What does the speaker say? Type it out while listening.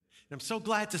I'm so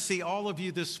glad to see all of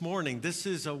you this morning. This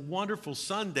is a wonderful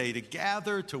Sunday to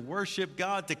gather, to worship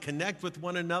God, to connect with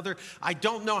one another. I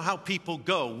don't know how people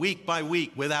go week by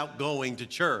week without going to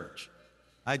church.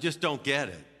 I just don't get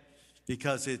it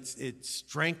because it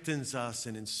strengthens us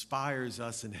and inspires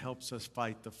us and helps us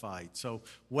fight the fight. So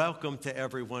welcome to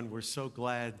everyone. We're so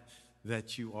glad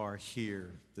that you are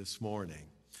here this morning.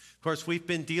 Of course, we've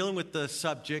been dealing with the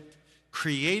subject,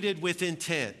 created with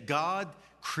intent. God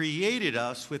created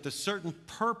us with a certain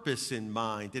purpose in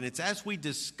mind. And it's as we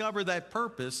discover that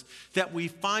purpose that we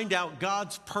find out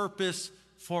God's purpose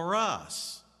for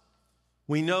us.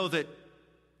 We know that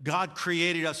God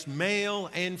created us male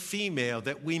and female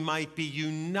that we might be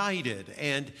united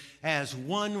and as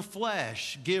one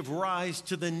flesh give rise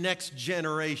to the next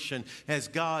generation, as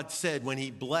God said when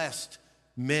he blessed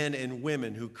men and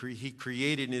women who he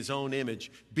created in his own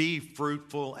image, be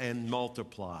fruitful and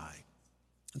multiply.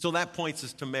 So that points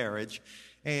us to marriage,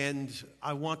 and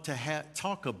I want to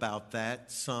talk about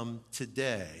that some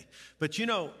today. But you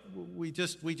know, we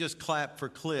just clapped for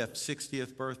Cliff's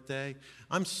 60th birthday.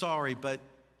 I'm sorry, but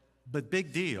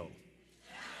big deal.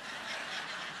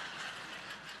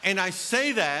 And I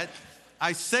say that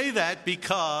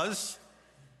because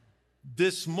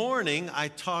this morning I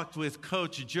talked with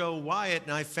Coach Joe Wyatt,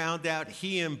 and I found out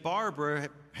he and Barbara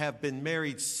have been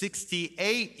married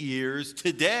 68 years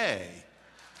today.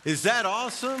 Is that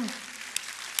awesome?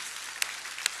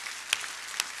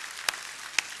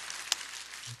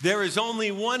 There is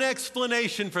only one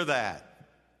explanation for that.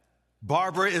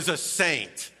 Barbara is a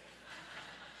saint.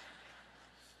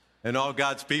 And all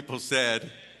God's people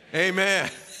said, amen.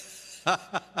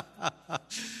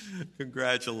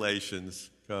 Congratulations,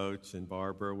 Coach and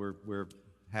Barbara. We're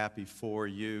happy for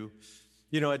you.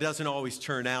 You know, it doesn't always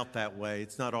turn out that way.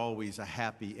 It's not always a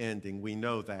happy ending. We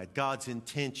know that. God's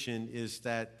intention is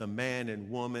that the man and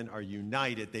woman are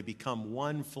united. They become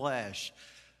one flesh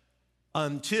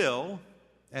until,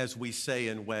 as we say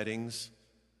in weddings,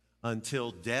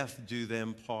 until death do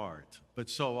them part. But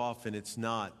so often it's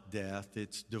not death,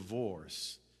 it's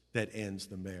divorce that ends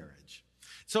the marriage.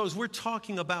 So as we're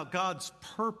talking about God's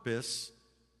purpose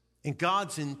and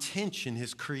God's intention,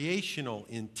 his creational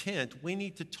intent, we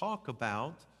need to talk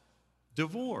about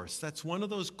divorce. That's one of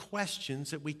those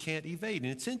questions that we can't evade.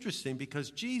 And it's interesting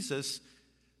because Jesus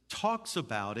talks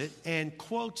about it and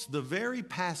quotes the very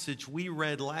passage we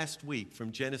read last week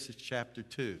from Genesis chapter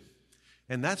 2.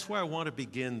 And that's where I want to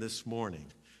begin this morning.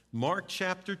 Mark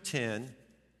chapter 10,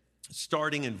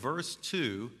 starting in verse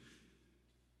 2,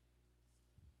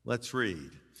 let's read.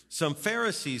 Some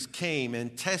Pharisees came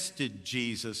and tested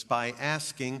Jesus by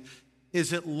asking,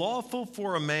 "Is it lawful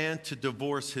for a man to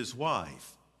divorce his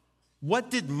wife?" "What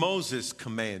did Moses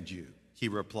command you?" he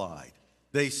replied.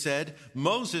 They said,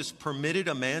 "Moses permitted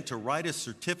a man to write a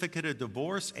certificate of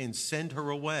divorce and send her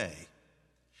away."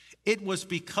 "It was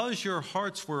because your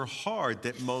hearts were hard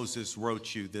that Moses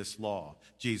wrote you this law,"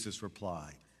 Jesus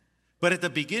replied. "But at the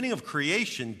beginning of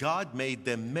creation, God made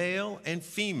them male and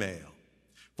female.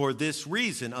 For this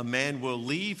reason, a man will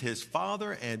leave his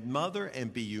father and mother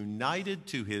and be united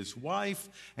to his wife,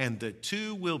 and the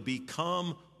two will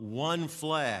become one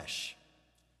flesh."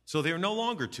 So they are no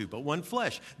longer two, but one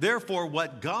flesh. "Therefore,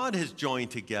 what God has joined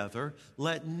together,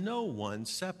 let no one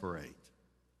separate."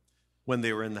 When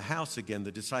they were in the house again,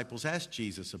 the disciples asked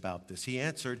Jesus about this. He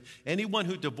answered, "Anyone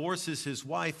who divorces his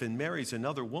wife and marries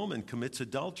another woman commits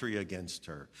adultery against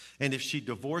her. And if she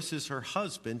divorces her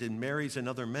husband and marries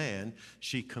another man,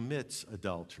 she commits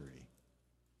adultery."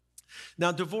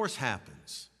 Now, divorce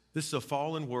happens. This is a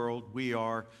fallen world. We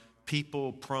are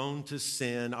people prone to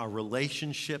sin. Our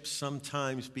relationships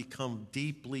sometimes become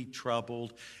deeply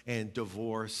troubled, and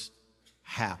divorce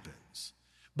happens.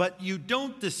 But you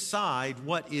don't decide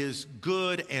what is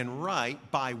good and right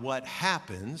by what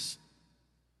happens.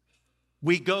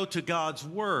 We go to God's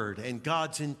word and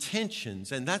God's intentions,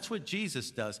 and that's what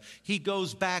Jesus does. He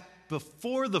goes back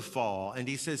before the fall, and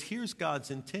he says, here's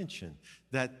God's intention,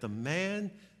 that the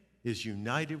man is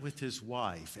united with his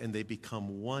wife, and they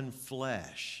become one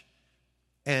flesh.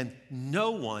 And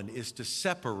no one is to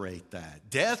separate that.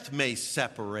 Death may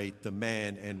separate the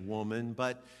man and woman,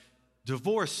 but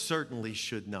divorce certainly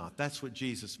should not. That's what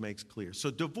Jesus makes clear. So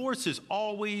divorce is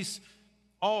always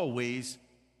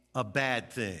a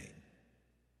bad thing.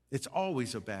 It's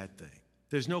always a bad thing.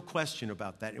 There's no question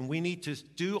about that. And we need to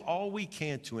do all we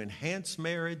can to enhance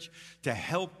marriage, to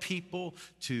help people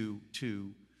to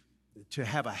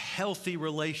have a healthy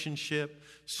relationship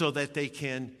so that they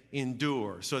can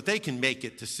endure, so that they can make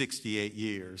it to 68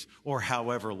 years or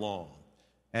however long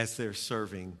as they're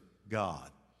serving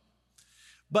God.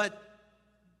 But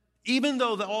even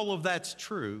though all of that's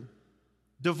true,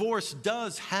 Divorce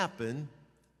does happen,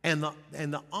 and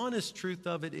the honest truth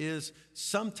of it is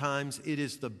sometimes it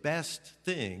is the best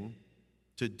thing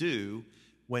to do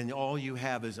when all you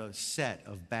have is a set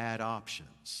of bad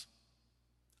options.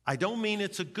 I don't mean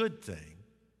it's a good thing.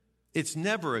 It's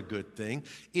never a good thing.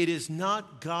 It is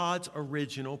not God's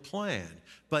original plan.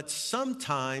 But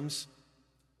sometimes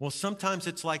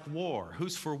it's like war.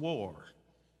 Who's for war?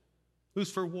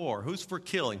 Who's for war? Who's for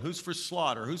killing? Who's for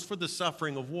slaughter? Who's for the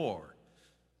suffering of war?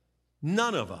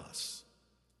 None of us.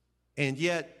 And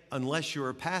yet, unless you're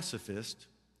a pacifist,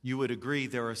 you would agree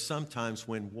there are some times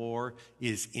when war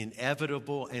is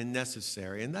inevitable and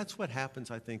necessary. And that's what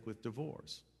happens, I think, with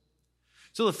divorce.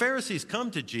 So the Pharisees come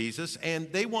to Jesus,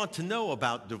 and they want to know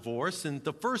about divorce. And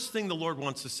the first thing the Lord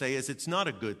wants to say is it's not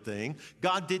a good thing.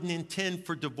 God didn't intend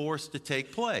for divorce to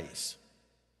take place.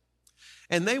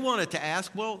 And they wanted to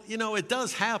ask, well, it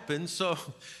does happen, so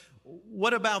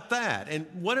what about that? And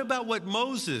what about what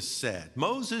Moses said?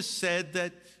 Moses said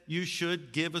that you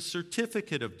should give a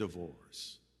certificate of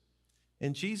divorce.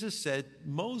 And Jesus said,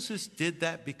 Moses did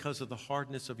that because of the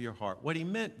hardness of your heart. What he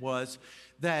meant was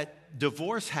that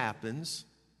divorce happens,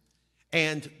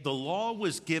 and the law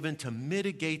was given to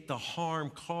mitigate the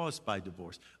harm caused by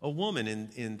divorce. A woman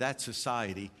in that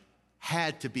society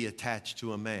had to be attached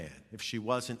to a man. If she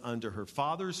wasn't under her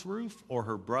father's roof or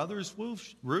her brother's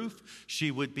roof,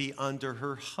 she would be under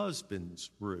her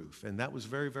husband's roof. And that was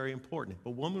very, very important. If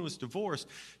a woman was divorced,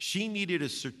 she needed a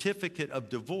certificate of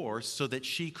divorce so that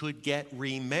she could get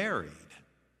remarried.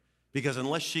 Because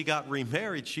unless she got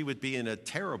remarried, she would be in a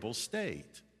terrible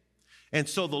state. And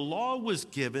so the law was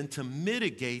given to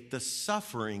mitigate the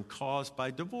suffering caused by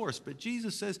divorce. But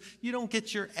Jesus says you don't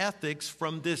get your ethics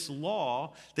from this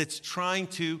law that's trying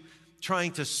to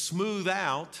smooth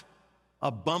out a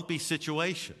bumpy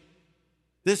situation.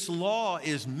 This law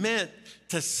is meant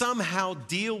to somehow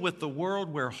deal with the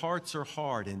world where hearts are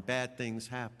hard and bad things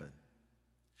happen.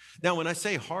 Now, when I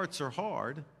say hearts are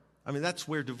hard, I mean that's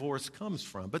where divorce comes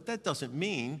from. But that doesn't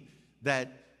mean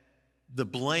that the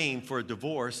blame for a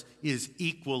divorce is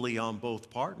equally on both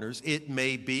partners. It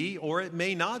may be or it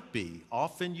may not be.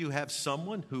 Often you have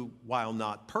someone who, while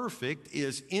not perfect,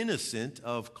 is innocent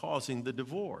of causing the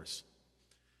divorce,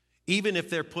 even if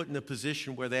they're put in a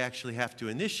position where they actually have to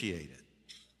initiate it.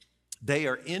 They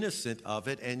are innocent of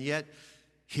it, and yet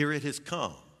here it has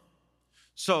come.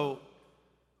 So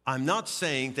I'm not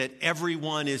saying that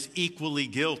everyone is equally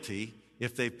guilty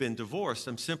if they've been divorced.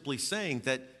 I'm simply saying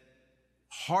that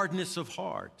hardness of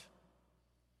heart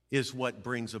is what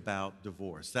brings about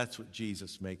divorce. That's what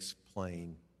Jesus makes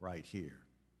plain right here.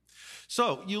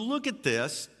 So you look at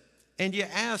this and you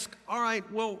ask, all right,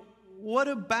 well, what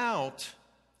about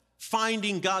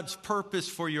finding God's purpose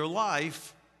for your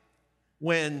life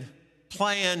when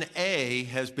plan A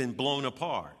has been blown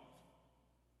apart?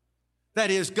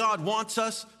 That is, God wants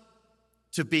us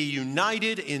to be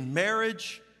united in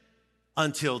marriage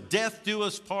until death do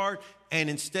us part. And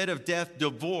instead of death,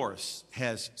 divorce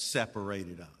has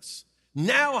separated us.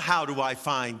 Now, how do I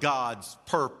find God's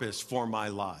purpose for my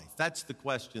life? That's the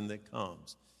question that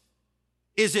comes.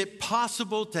 Is it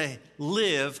possible to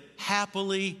live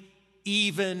happily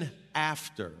even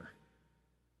after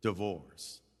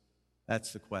divorce?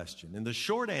 That's the question. And the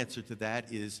short answer to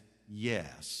that is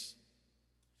yes.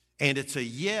 And it's a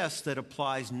yes that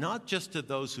applies not just to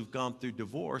those who've gone through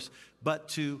divorce, but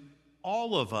to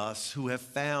all of us who have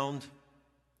found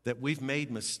that we've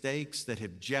made mistakes that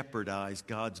have jeopardized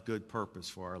God's good purpose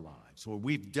for our lives, where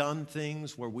we've done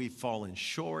things, where we've fallen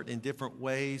short in different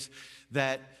ways,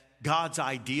 that God's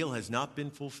ideal has not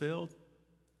been fulfilled.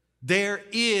 There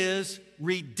is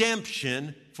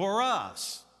redemption for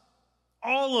us,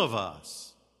 all of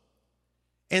us.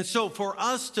 And so for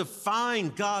us to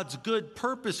find God's good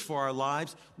purpose for our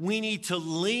lives, we need to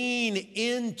lean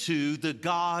into the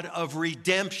God of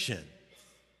redemption.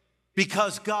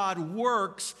 Because God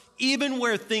works, even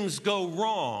where things go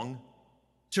wrong,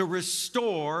 to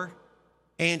restore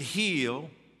and heal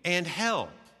and help.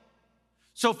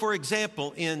 So, for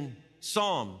example, in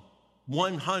Psalm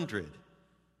 100,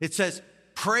 it says,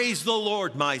 "Praise the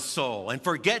Lord, my soul, and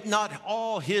forget not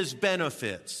all his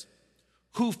benefits,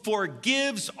 who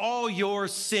forgives all your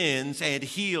sins and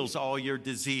heals all your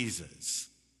diseases,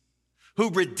 who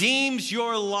redeems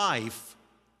your life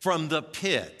from the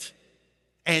pit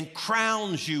and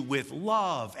crowns you with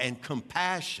love and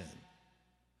compassion,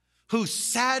 who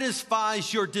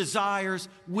satisfies your desires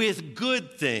with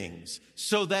good things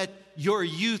so that your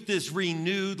youth is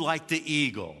renewed like the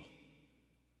eagle."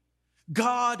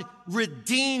 God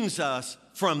redeems us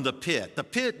from the pit. The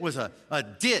pit was a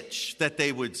ditch that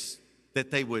they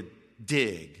would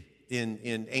dig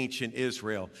in ancient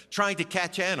Israel, trying to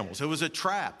catch animals. It was a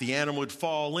trap. The animal would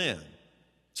fall in.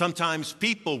 Sometimes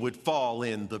people would fall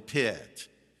in the pit.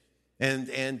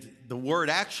 And the word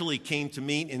actually came to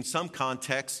mean, in some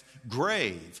contexts,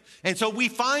 grave. And so we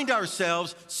find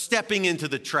ourselves stepping into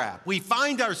the trap. We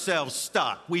find ourselves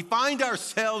stuck. We find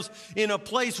ourselves in a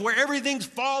place where everything's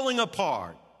falling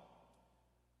apart,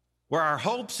 where our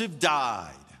hopes have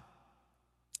died.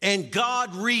 And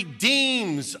God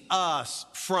redeems us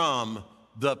from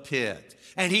the pit.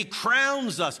 And he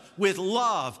crowns us with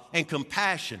love and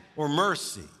compassion or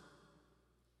mercy,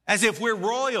 as if we're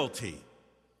royalty.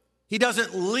 He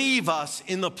doesn't leave us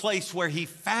in the place where he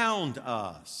found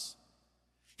us.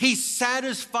 He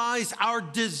satisfies our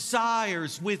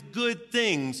desires with good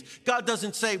things. God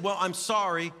doesn't say, well, I'm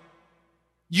sorry,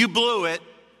 you blew it.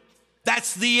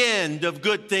 That's the end of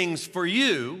good things for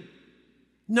you.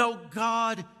 No,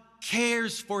 God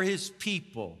cares for his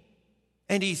people,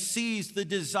 and he sees the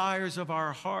desires of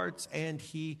our hearts, and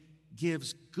he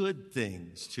gives good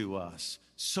things to us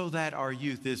so that our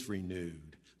youth is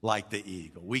renewed like the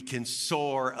eagle. We can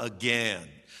soar again.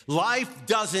 Life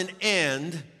doesn't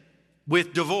end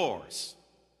with divorce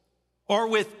or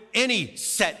with any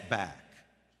setback.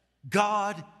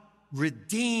 God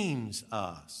redeems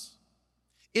us.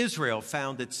 Israel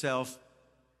found itself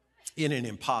in an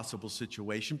impossible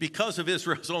situation because of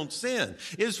Israel's own sin.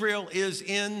 Israel is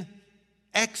in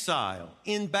exile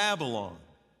in Babylon.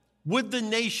 Would the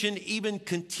nation even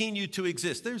continue to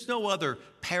exist? There's no other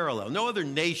parallel, no other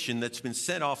nation that's been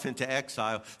sent off into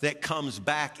exile that comes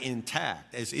back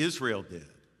intact as Israel did.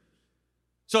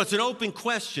 So it's an open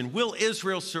question. Will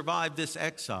Israel survive this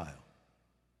exile?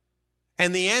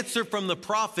 And the answer from the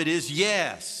prophet is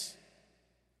yes.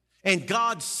 And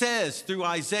God says through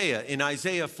Isaiah in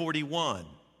Isaiah 41,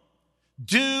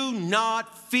 do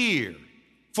not fear,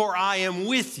 for I am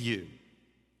with you.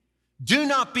 Do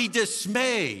not be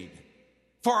dismayed,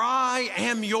 for I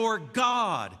am your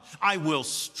God. I will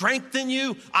strengthen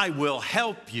you. I will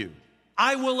help you.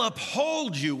 I will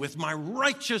uphold you with my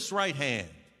righteous right hand.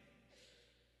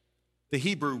 The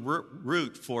Hebrew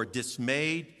root for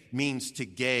dismayed means to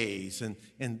gaze.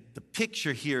 And the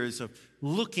picture here is of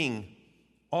looking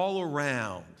all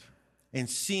around and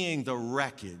seeing the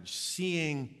wreckage,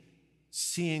 seeing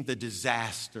the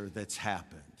disaster that's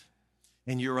happened.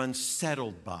 And you're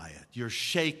unsettled by it. You're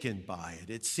shaken by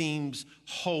it. It seems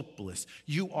hopeless.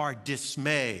 You are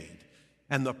dismayed.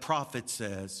 And the prophet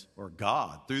says, or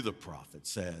God through the prophet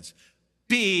says,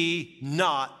 be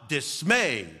not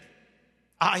dismayed.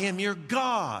 I am your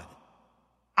God.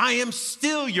 I am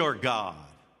still your God.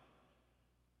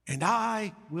 And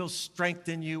I will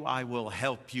strengthen you. I will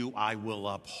help you. I will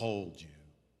uphold you.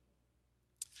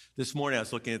 This morning I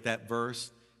was looking at that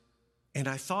verse, and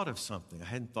I thought of something I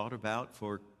hadn't thought about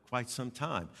for quite some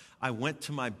time. I went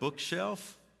to my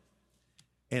bookshelf,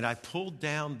 and I pulled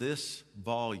down this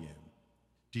volume.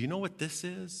 Do you know what this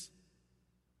is?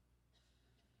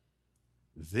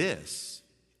 This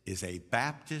is a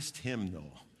Baptist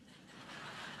hymnal.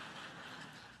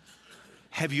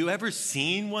 Have you ever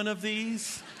seen one of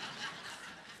these?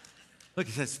 Look,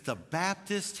 it says the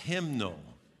Baptist hymnal.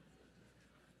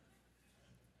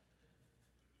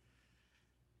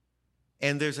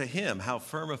 And there's a hymn, How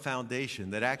Firm a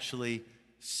Foundation, that actually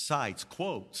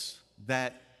quotes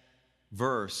that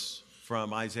verse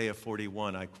from Isaiah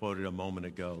 41 I quoted a moment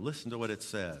ago. Listen to what it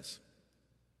says.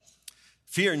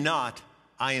 Fear not,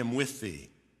 I am with thee.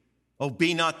 Oh,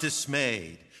 be not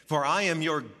dismayed, for I am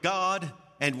your God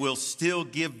and will still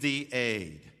give thee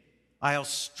aid. I'll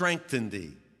strengthen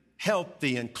thee, help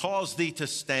thee, and cause thee to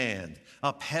stand,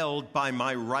 upheld by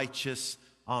my righteous,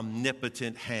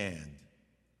 omnipotent hand.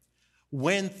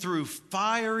 When through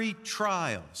fiery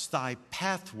trials thy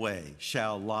pathway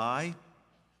shall lie,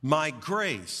 my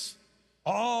grace,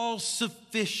 all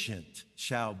sufficient,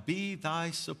 shall be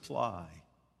thy supply.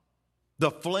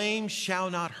 The flame shall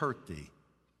not hurt thee.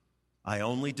 I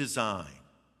only design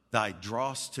thy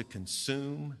dross to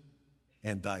consume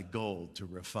and thy gold to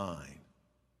refine.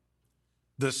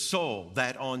 The soul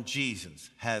that on Jesus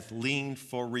hath leaned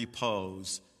for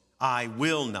repose, I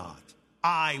will not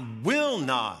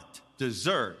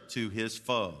desert to his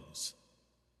foes.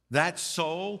 That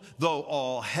soul, though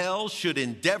all hell should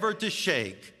endeavor to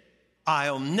shake,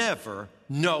 I'll never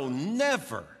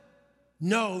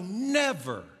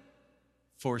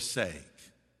forsake.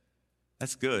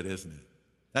 That's good, isn't it?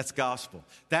 That's gospel.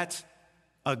 That's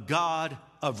a God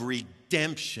of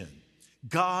redemption.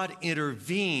 God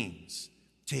intervenes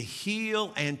to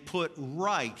heal and put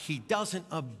right. He doesn't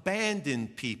abandon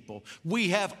people. We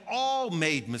have all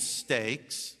made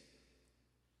mistakes.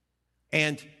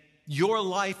 And your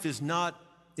life is not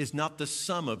is not the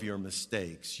sum of your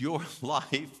mistakes. Your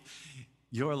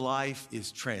life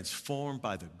is transformed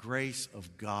by the grace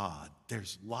of God.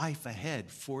 There's life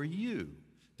ahead for you.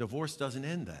 Divorce doesn't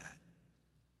end that.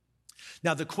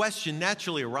 Now, the question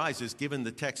naturally arises, given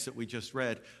the text that we just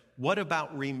read, what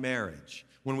about remarriage?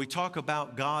 When we talk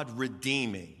about God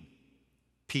redeeming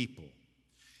people,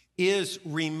 is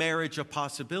remarriage a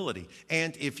possibility?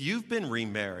 And if you've been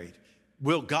remarried,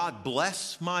 will God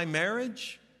bless my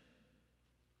marriage?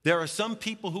 There are some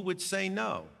people who would say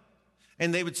no.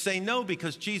 And they would say no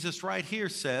because Jesus right here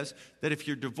says that if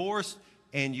you're divorced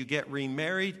and you get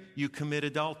remarried, you commit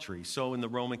adultery. So in the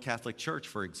Roman Catholic Church,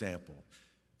 for example,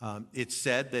 it's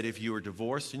said that if you are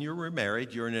divorced and you're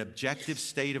remarried, you're in an objective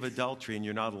state of adultery and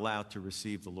you're not allowed to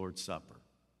receive the Lord's Supper.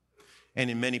 And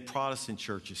in many Protestant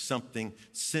churches, something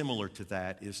similar to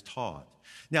that is taught.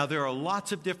 Now, there are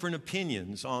lots of different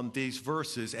opinions on these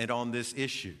verses and on this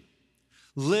issue.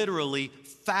 Literally,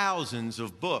 thousands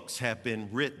of books have been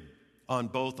written on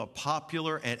both a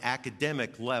popular and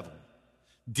academic level,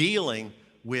 dealing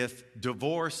with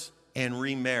divorce and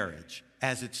remarriage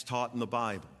as it's taught in the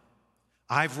Bible.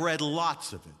 I've read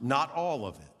lots of it, not all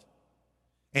of it.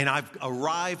 And I've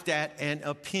arrived at an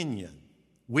opinion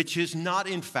which is not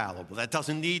infallible. That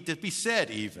doesn't need to be said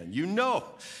even. You know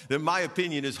that my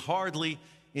opinion is hardly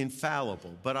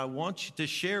infallible. But I want you to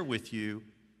share with you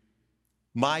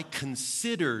my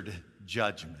considered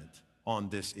judgment on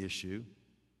this issue.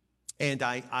 And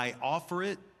I offer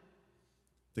it,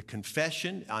 the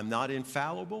confession, I'm not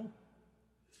infallible,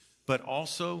 but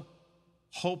also,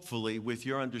 hopefully, with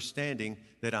your understanding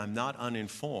that I'm not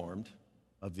uninformed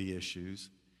of the issues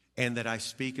and that I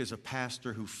speak as a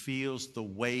pastor who feels the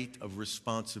weight of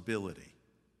responsibility.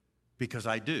 Because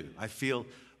I do. I feel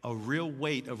a real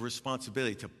weight of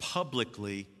responsibility to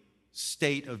publicly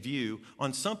state a view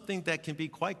on something that can be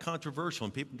quite controversial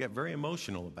and people get very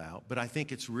emotional about, but I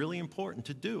think it's really important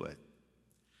to do it.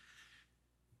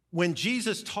 When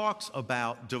Jesus talks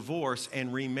about divorce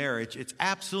and remarriage, it's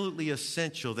absolutely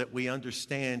essential that we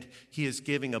understand he is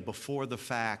giving a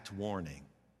before-the-fact warning.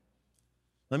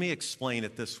 Let me explain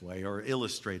it this way or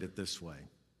illustrate it this way.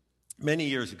 Many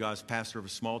years ago, I was pastor of a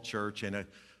small church, and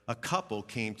a couple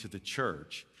came to the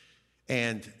church,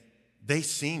 and they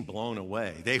seemed blown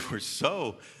away. They were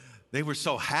so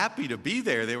happy to be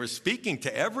there. They were speaking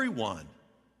to everyone.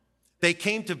 They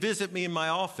came to visit me in my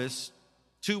office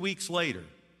 2 weeks later.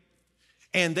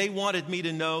 And they wanted me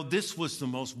to know this was the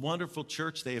most wonderful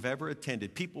church they have ever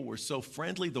attended. People were so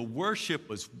friendly. The worship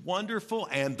was wonderful.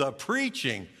 And the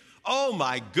preaching, oh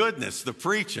my goodness, the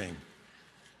preaching.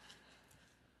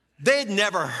 They'd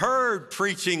never heard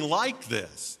preaching like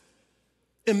this.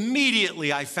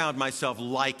 Immediately, I found myself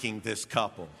liking this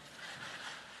couple.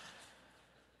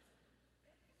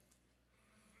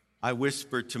 I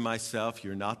whispered to myself,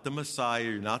 you're not the Messiah,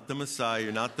 you're not the Messiah,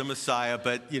 you're not the Messiah,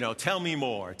 but, tell me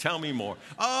more, tell me more.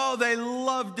 Oh, they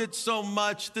loved it so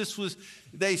much.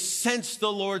 They sensed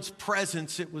the Lord's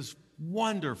presence. It was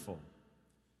wonderful.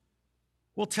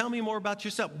 Well, tell me more about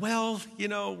yourself. Well,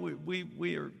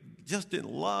 we are just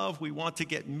in love. We want to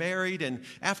get married. And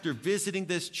after visiting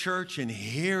this church and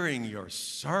hearing your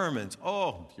sermons,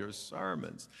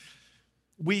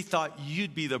 we thought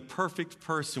you'd be the perfect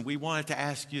person. We wanted to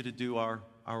ask you to do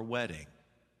our wedding.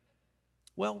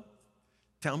 Well,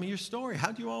 tell me your story.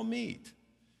 How'd you all meet?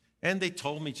 And they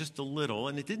told me just a little,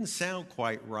 and it didn't sound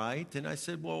quite right. And I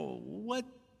said, well, what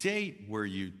date were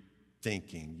you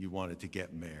thinking you wanted to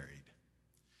get married?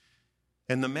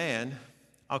 And the man,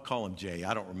 I'll call him Jay.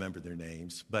 I don't remember their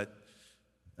names, but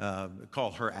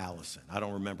call her Allison. I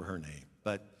don't remember her name.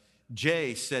 But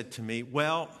Jay said to me,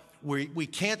 well, we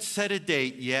can't set a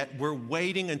date yet. We're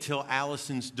waiting until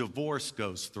Allison's divorce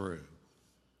goes through.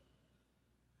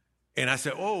 And I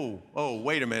said, oh,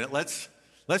 wait a minute. Let's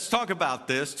talk about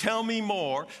this. Tell me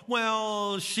more.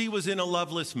 Well, she was in a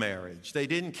loveless marriage. They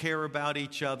didn't care about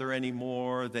each other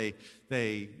anymore. They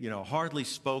hardly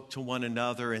spoke to one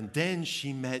another. And then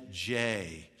she met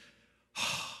Jay.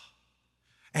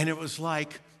 And it was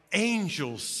like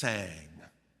angels sang.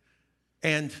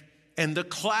 And the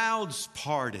clouds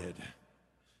parted,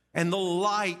 and the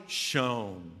light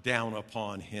shone down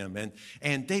upon him.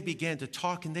 And they began to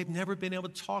talk, and they've never been able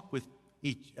to talk with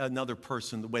another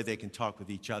person the way they can talk with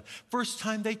each other. First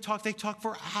time they talked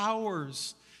for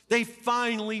hours. They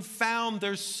finally found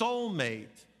their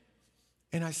soulmate.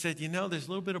 And I said, there's a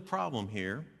little bit of problem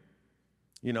here.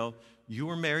 You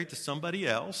were married to somebody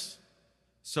else.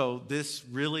 So this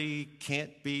really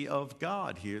can't be of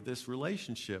God here, this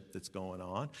relationship that's going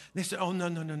on. And they said, oh,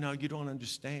 no, you don't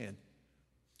understand.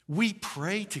 We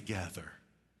pray together.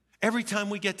 Every time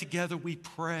we get together, we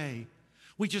pray.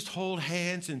 We just hold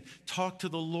hands and talk to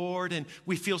the Lord, and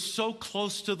we feel so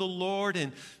close to the Lord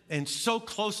and so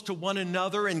close to one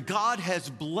another, and God has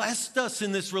blessed us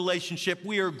in this relationship.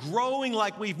 We are growing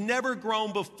like we've never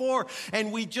grown before,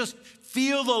 and we just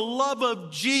feel the love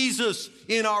of Jesus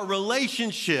in our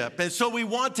relationship, and so we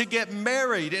want to get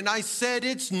married. And I said,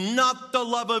 it's not the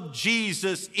love of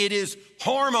Jesus, it is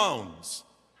hormones.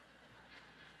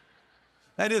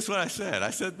 That is what I said. I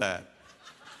said that.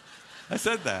 I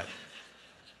said that.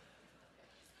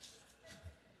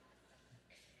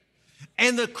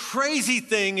 And the crazy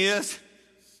thing is,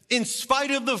 in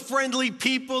spite of the friendly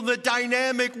people, the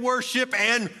dynamic worship,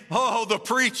 and, the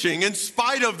preaching, in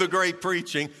spite of the great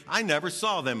preaching, I never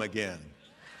saw them again.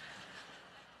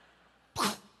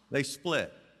 They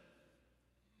split.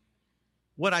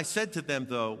 What I said to them,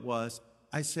 though, was,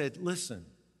 I said, listen,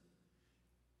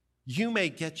 you may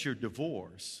get your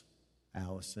divorce,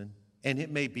 Allison, and it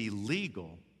may be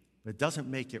legal, but it doesn't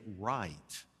make it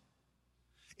right.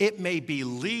 It may be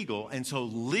legal, and so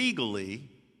legally,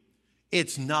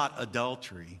 it's not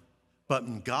adultery. But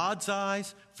in God's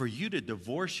eyes, for you to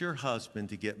divorce your husband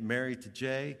to get married to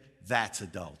Jay, that's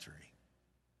adultery.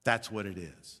 That's what it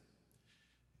is.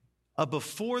 A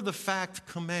before-the-fact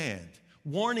command,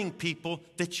 warning people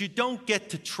that you don't get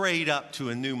to trade up to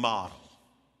a new model.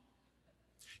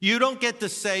 You don't get to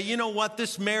say, you know what,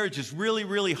 this marriage is really,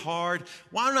 really hard.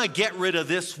 Why don't I get rid of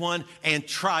this one and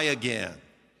try again?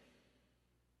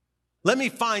 Let me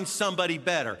find somebody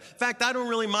better. In fact, I don't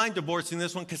really mind divorcing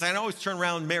this one because I can always turn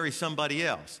around and marry somebody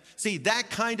else. See,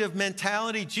 that kind of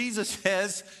mentality, Jesus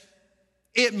says,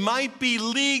 it might be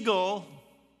legal.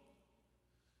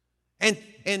 And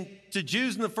to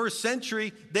Jews in the first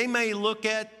century, they may look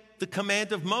at the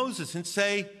command of Moses and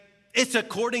say, it's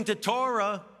according to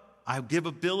Torah. I'll give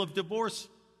a bill of divorce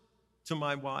to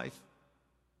my wife.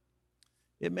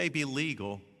 It may be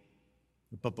legal,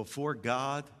 but before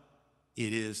God,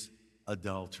 it is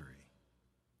adultery.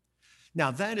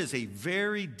 Now, that is a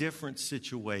very different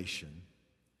situation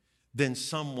than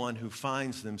someone who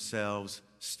finds themselves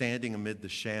standing amid the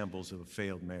shambles of a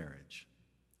failed marriage,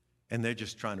 and they're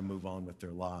just trying to move on with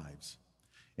their lives.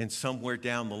 And somewhere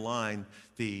down the line,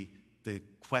 the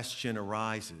question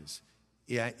arises,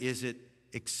 is it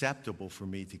acceptable for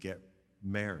me to get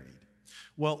married?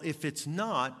 Well, if it's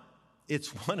not, it's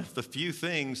one of the few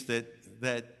things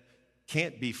that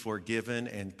can't be forgiven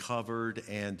and covered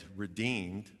and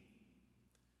redeemed,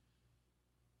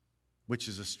 which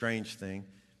is a strange thing.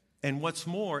 And what's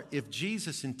more, if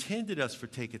Jesus intended us to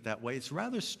take it that way, it's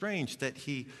rather strange that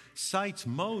he cites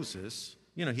Moses.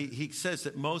 You know, he says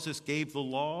that Moses gave the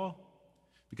law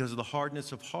because of the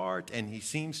hardness of heart, and he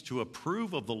seems to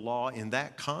approve of the law in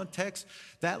that context.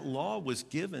 That law was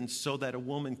given so that a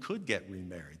woman could get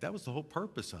remarried. That was the whole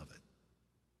purpose of it,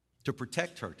 to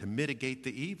protect her, to mitigate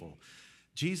the evil.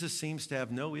 Jesus seems to have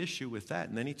no issue with that,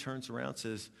 and then he turns around and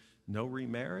says, no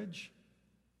remarriage?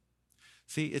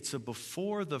 See, it's a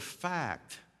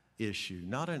before-the-fact issue,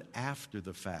 not an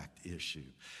after-the-fact issue.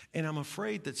 And I'm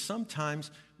afraid that sometimes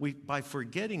by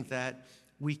forgetting that,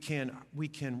 we can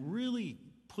really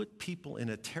put people in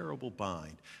a terrible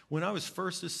bind. When I was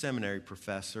first a seminary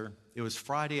professor, it was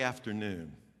Friday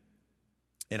afternoon,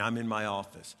 and I'm in my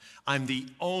office. I'm the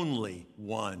only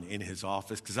one in his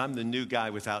office because I'm the new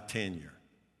guy without tenure.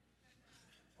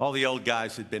 All the old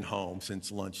guys had been home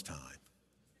since lunchtime.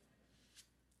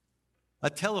 A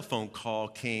telephone call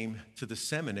came to the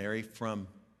seminary from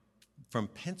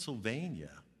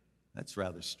Pennsylvania. That's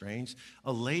rather strange.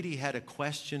 A lady had a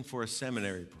question for a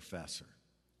seminary professor.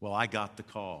 Well, I got the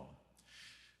call.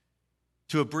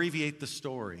 To abbreviate the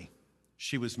story,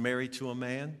 she was married to a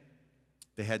man.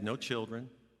 They had no children.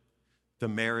 The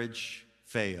marriage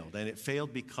failed. And it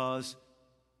failed because,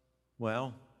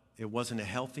 well, it wasn't a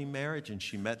healthy marriage, and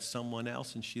she met someone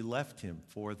else, and she left him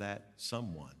for that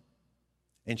someone.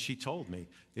 And she told me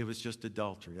it was just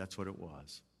adultery. That's what it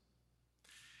was.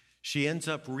 She ends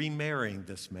up remarrying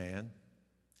this man.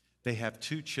 They have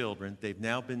 2 children. They've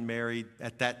now been married,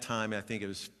 at that time, I think it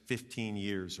was 15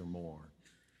 years or more.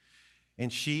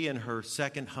 And she and her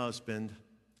second husband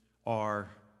are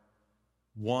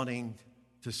wanting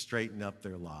to straighten up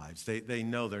their lives. They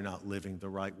know they're not living the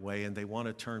right way, and they want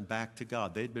to turn back to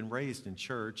God. They'd been raised in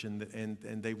church, and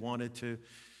they wanted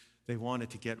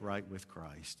to get right with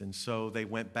Christ. And so they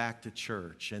went back to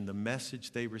church, and the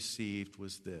message they received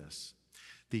was this: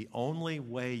 the only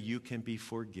way you can be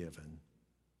forgiven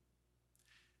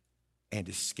and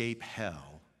escape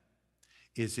hell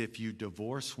is if you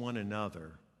divorce one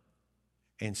another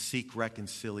and seek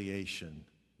reconciliation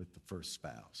with the first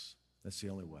spouse. That's the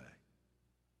only way.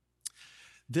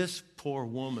 This poor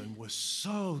woman was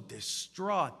so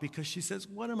distraught because she says,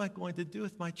 what am I going to do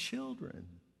with my children?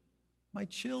 My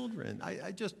children.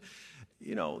 I just,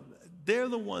 they're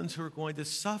the ones who are going to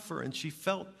suffer. And she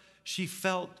felt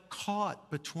caught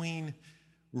between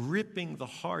ripping the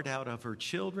heart out of her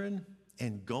children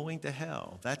and going to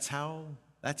hell. That's how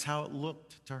it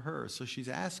looked to her. So she's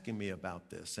asking me about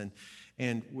this.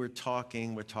 And we're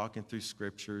talking through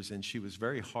scriptures, and she was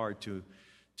very hard to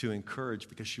encourage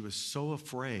because she was so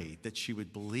afraid that she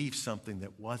would believe something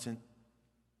that wasn't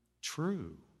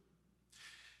true.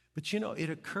 But it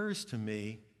occurs to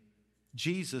me,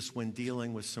 Jesus, when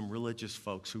dealing with some religious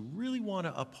folks who really want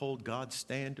to uphold God's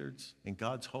standards and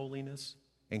God's holiness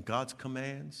and God's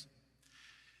commands,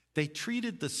 they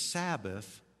treated the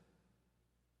Sabbath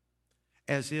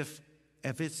as if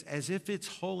its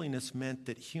holiness meant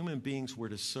that human beings were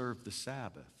to serve the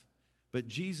Sabbath. But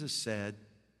Jesus said,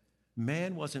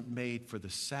 man wasn't made for the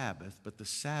Sabbath, but the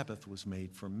Sabbath was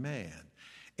made for man.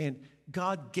 And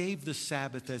God gave the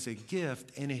Sabbath as a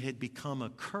gift, and it had become a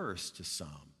curse to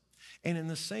some. And in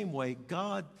the same way,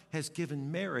 God has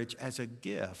given marriage as a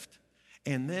gift,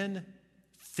 and then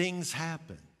things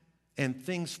happen, and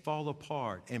things fall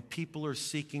apart, and people are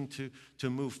seeking to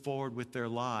move forward with their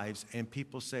lives, and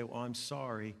people say, well, I'm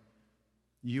sorry,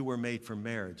 you were made for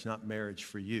marriage, not marriage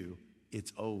for you.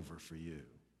 It's over for you.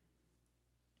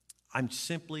 I'm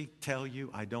simply tell you,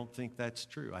 I don't think that's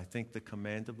true. I think the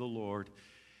command of the Lord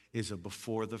is a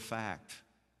before the fact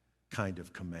kind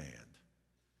of command.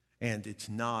 And it's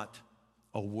not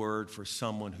a word for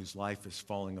someone whose life is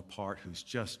falling apart, who's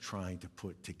just trying to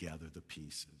put together the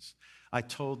pieces. I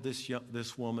told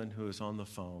this woman who is on the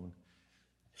phone,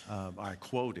 I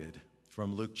quoted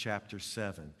from Luke chapter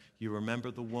 7. You remember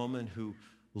the woman who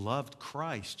loved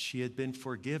Christ. She had been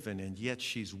forgiven, and yet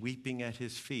she's weeping at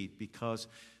his feet because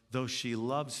though she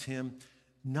loves him,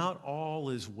 not all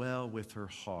is well with her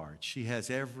heart. She has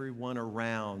everyone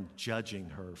around judging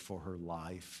her for her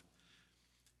life.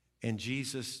 And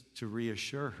Jesus, to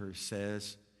reassure her,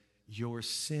 says, your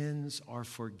sins are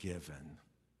forgiven.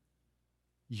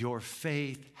 Your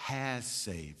faith has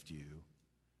saved you.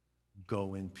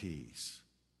 Go in peace.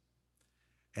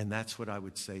 And that's what I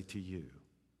would say to you.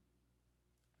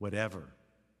 Whatever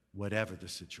the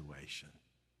situation,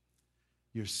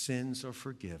 your sins are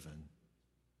forgiven.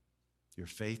 Your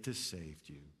faith has saved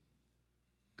you.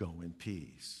 Go in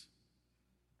peace.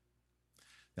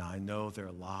 Now, I know there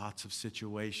are lots of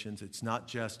situations. It's not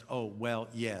just, oh, well,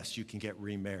 yes, you can get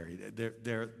remarried.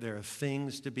 There are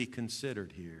things to be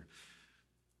considered here.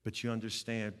 But you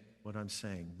understand what I'm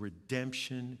saying.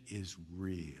 Redemption is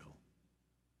real.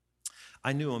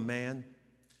 I knew a man.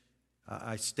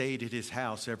 I stayed at his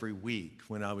house every week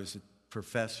when I was a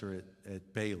professor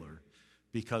at Baylor,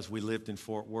 because we lived in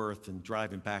Fort Worth and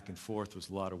driving back and forth was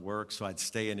a lot of work. So I'd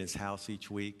stay in his house each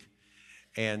week.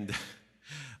 And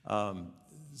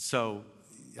so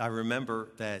I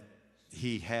remember that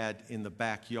he had in the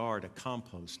backyard a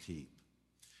compost heap.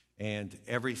 And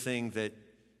everything that,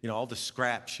 all the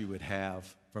scraps you would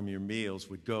have from your meals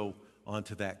would go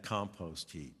onto that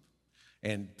compost heap.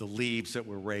 And the leaves that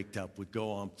were raked up would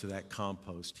go onto that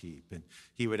compost heap. And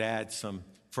he would add some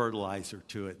fertilizer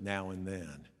to it now and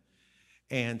then.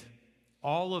 And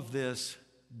all of this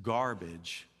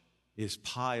garbage is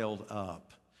piled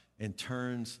up and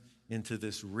turns into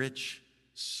this rich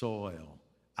soil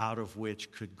out of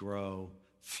which could grow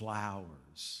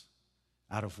flowers,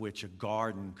 out of which a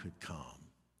garden could come.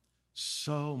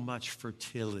 So much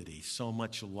fertility, so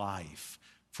much life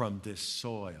from this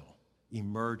soil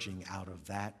emerging out of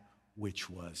that which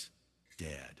was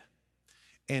dead.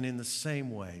 And in the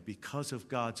same way, because of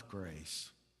God's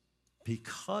grace,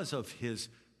 because of his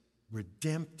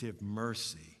redemptive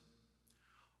mercy,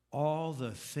 all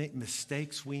the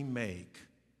mistakes we make,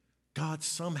 God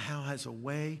somehow has a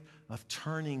way of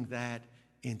turning that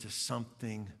into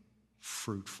something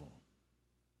fruitful.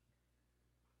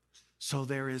 So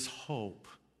there is hope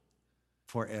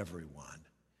for everyone,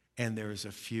 and there is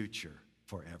a future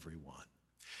for everyone.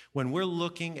 When we're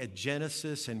looking at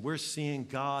Genesis and we're seeing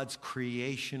God's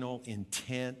creational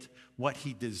intent, what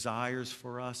he desires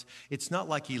for us, it's not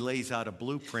like he lays out a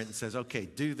blueprint and says, okay,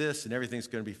 do this and everything's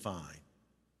going to be fine.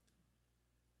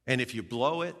 And if you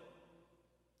blow it,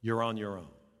 you're on your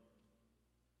own.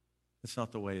 That's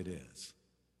not the way it is.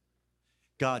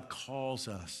 God calls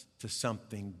us to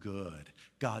something good.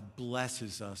 God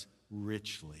blesses us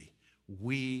richly.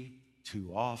 We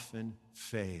too often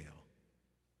fail,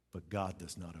 but God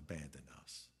does not abandon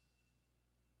us.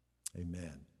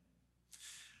 Amen.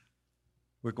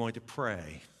 We're going to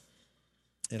pray.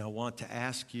 And I want to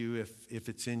ask you if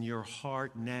it's in your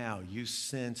heart now, you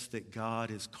sense that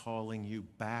God is calling you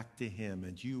back to him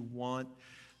and you want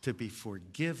to be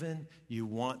forgiven, you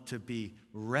want to be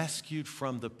rescued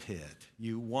from the pit,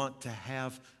 you want to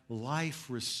have life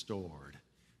restored.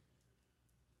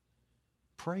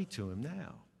 Pray to him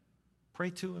now. Pray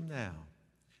to him now.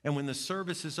 And when the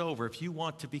service is over, if you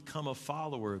want to become a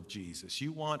follower of Jesus,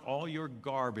 you want all your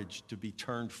garbage to be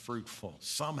turned fruitful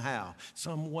somehow,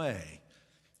 some way,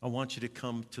 I want you to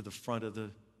come to the front of the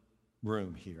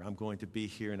room here. I'm going to be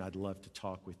here, and I'd love to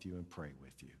talk with you and pray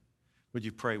with you. Would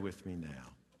you pray with me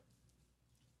now?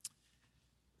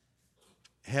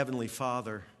 Heavenly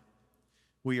Father,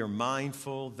 we are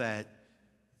mindful that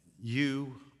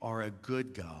you are a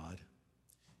good God,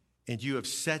 and you have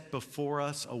set before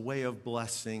us a way of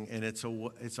blessing, and it's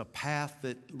a path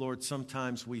that, Lord,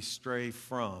 sometimes we stray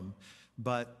from,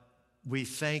 but we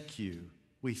thank you.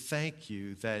 We thank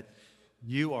you that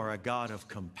you are a God of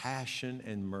compassion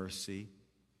and mercy.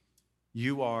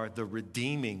 You are the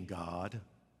redeeming God,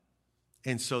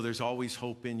 and so there's always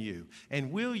hope in you.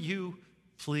 And will you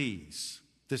please,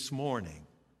 this morning,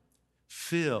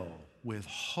 fill with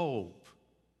hope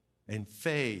and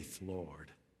faith,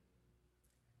 Lord,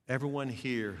 everyone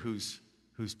here who's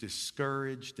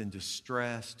discouraged and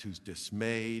distressed, who's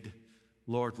dismayed,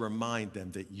 Lord, remind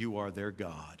them that you are their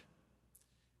God.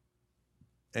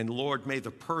 And Lord, may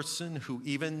the person who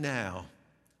even now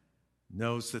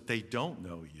knows that they don't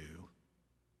know you,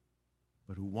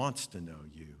 but who wants to know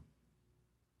you,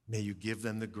 may you give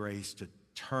them the grace to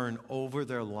turn over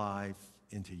their life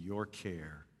into your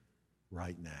care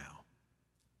right now.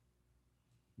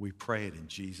 We pray it in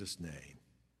Jesus' name.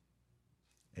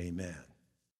 Amen.